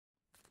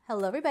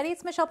Hello everybody,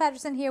 it's Michelle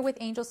Patterson here with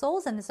Angel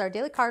Souls, and this is our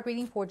daily card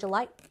reading for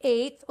July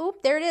 8th.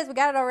 Oop, there it is, we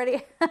got it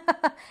already.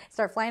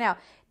 Start flying out.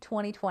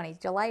 2020,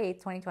 July 8th,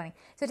 2020.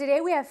 So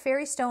today we have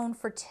Fairy Stone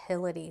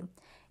Fertility.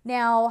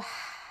 Now,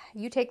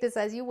 you take this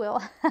as you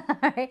will.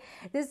 Right?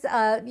 This,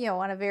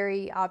 on a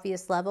very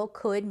obvious level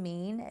could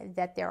mean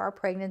that there are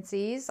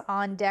pregnancies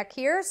on deck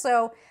here.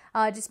 So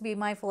just be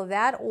mindful of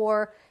that,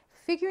 or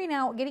figuring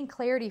out, getting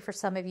clarity for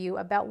some of you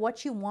about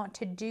what you want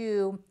to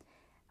do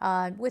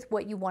with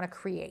what you want to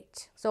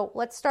create. So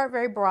let's start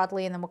very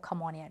broadly and then we'll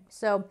come on in.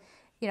 So,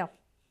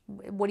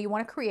 what do you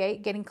want to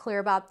create? Getting clear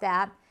about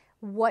that.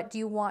 What do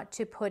you want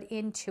to put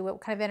into it?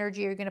 What kind of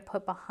energy are you going to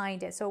put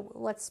behind it? So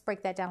let's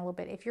break that down a little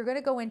bit. If you're going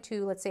to go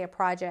into, let's say, a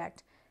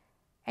project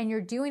and you're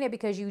doing it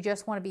because you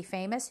just want to be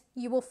famous,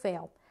 you will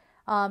fail.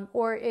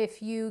 Or if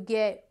you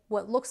get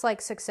what looks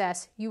like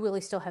success, you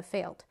really still have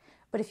failed.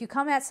 But if you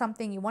come at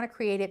something, you want to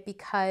create it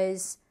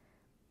because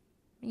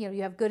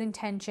you have good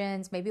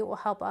intentions, maybe it will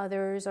help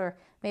others, or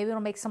maybe it'll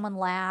make someone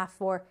laugh,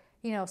 or,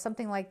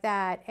 something like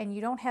that, and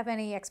you don't have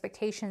any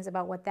expectations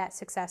about what that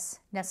success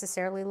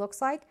necessarily looks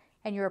like,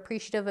 and you're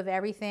appreciative of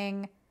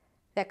everything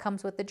that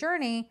comes with the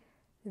journey,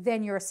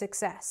 then you're a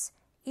success.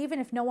 Even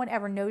if no one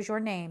ever knows your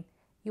name,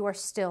 you are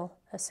still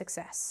a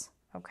success,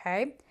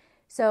 okay?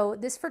 So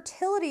this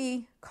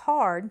fertility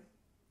card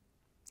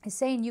is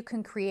saying you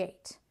can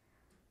create.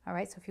 All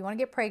right, so if you want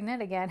to get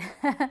pregnant, again,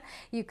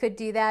 you could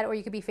do that, or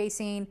you could be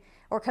facing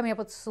or coming up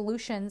with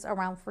solutions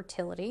around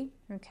fertility.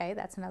 Okay,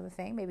 that's another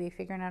thing. Maybe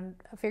figuring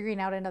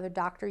out another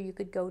doctor you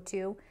could go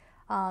to,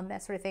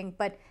 that sort of thing.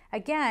 But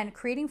again,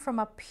 creating from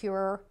a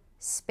pure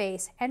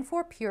space and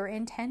for pure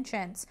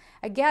intentions.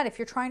 Again, if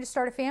you're trying to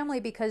start a family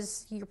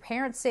because your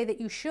parents say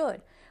that you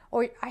should,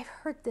 or I've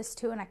heard this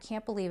too, and I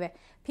can't believe it.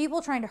 People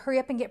trying to hurry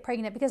up and get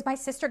pregnant because my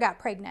sister got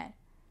pregnant,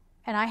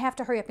 and I have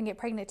to hurry up and get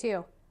pregnant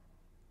too.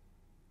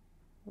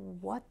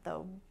 What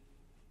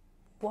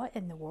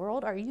in the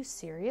world? Are you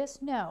serious?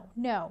 No.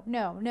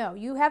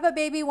 You have a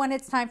baby when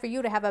it's time for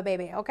you to have a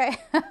baby, okay?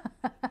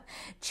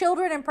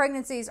 Children and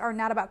pregnancies are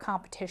not about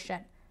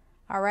competition,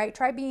 all right?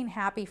 Try being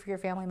happy for your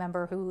family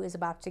member who is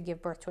about to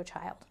give birth to a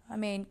child. I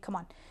mean, come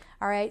on,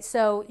 all right?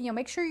 So,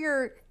 make sure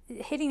you're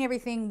hitting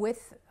everything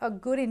with a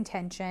good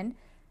intention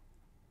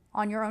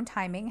on your own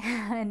timing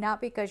and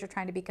not because you're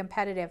trying to be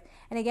competitive.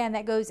 And again,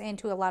 that goes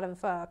into a lot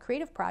of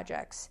creative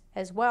projects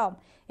as well.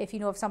 If you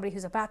know of somebody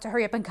who's about to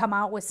hurry up and come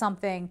out with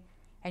something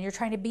and you're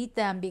trying to beat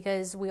them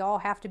because we all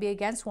have to be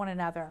against one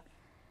another,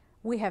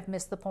 we have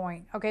missed the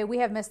point, okay? We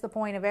have missed the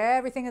point of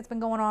everything that's been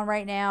going on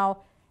right now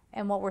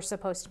and what we're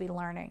supposed to be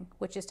learning,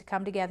 which is to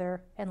come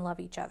together and love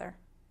each other,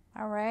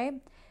 all right?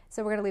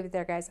 So we're going to leave it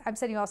there, guys. I'm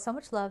sending you all so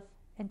much love,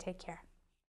 and take care.